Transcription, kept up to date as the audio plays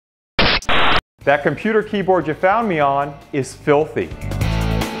That computer keyboard you found me on is filthy.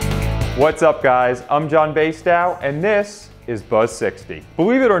 What's up, guys? I'm John Bastow, and this is Buzz 60.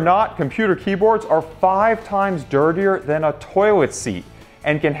 Believe it or not, computer keyboards are 5 times dirtier than a toilet seat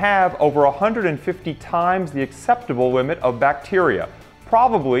and can have over 150 times the acceptable limit of bacteria,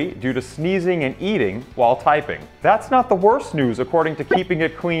 probably due to sneezing and eating while typing. That's not the worst news according to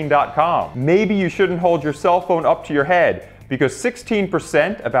keepingitclean.com. Maybe you shouldn't hold your cell phone up to your head because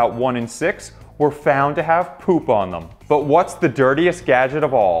 16%, about 1 in 6, were found to have poop on them. But what's the dirtiest gadget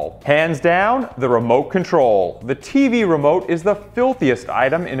of all? Hands down, the remote control. The TV remote is the filthiest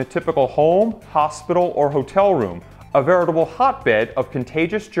item in a typical home, hospital, or hotel room, a veritable hotbed of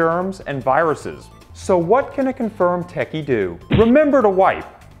contagious germs and viruses. So what can a confirmed techie do? Remember to wipe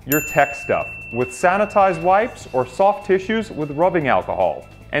your tech stuff with sanitized wipes or soft tissues with rubbing alcohol.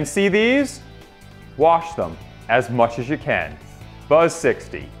 And see these? Wash them as much as you can. Buzz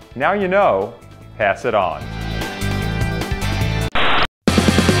 60. Now you know, pass it on.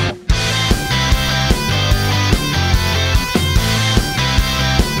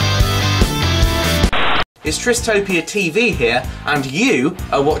 It's Tristopia TV here, and you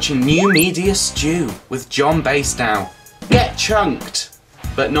are watching New Media Stew with John Bastow. Get chunked,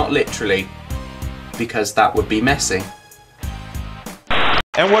 but not literally, because that would be messy.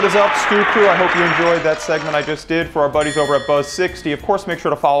 And what is up, Stew Crew? I hope you enjoyed that segment I just did for our buddies over at Buzz 60. Of course, make sure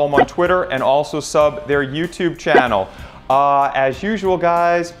to follow them on Twitter and also sub their YouTube channel. As usual,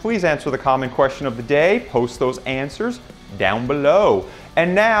 guys, please answer the common question of the day. Post those answers down below.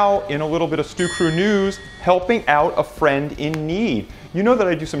 And now, in a little bit of Stew Crew news, helping out a friend in need. You know that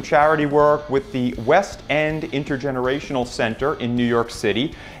I do some charity work with the West End Intergenerational Center in New York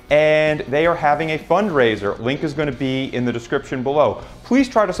City, and they are having a fundraiser. Link is going to be in the description below. Please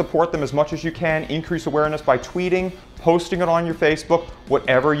try to support them as much as you can. Increase awareness by tweeting, posting it on your Facebook,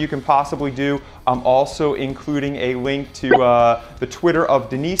 whatever you can possibly do. I'm also including a link to the Twitter of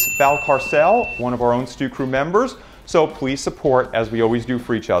Denise Valcarcel, one of our own Stew Crew members. So please support as we always do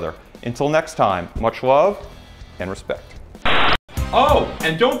for each other. Until next time, much love and respect. Oh,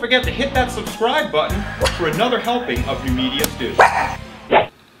 and don't forget to hit that subscribe button for another helping of New Media Stew.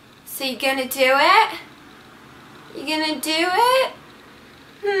 So you gonna do it? You gonna do it?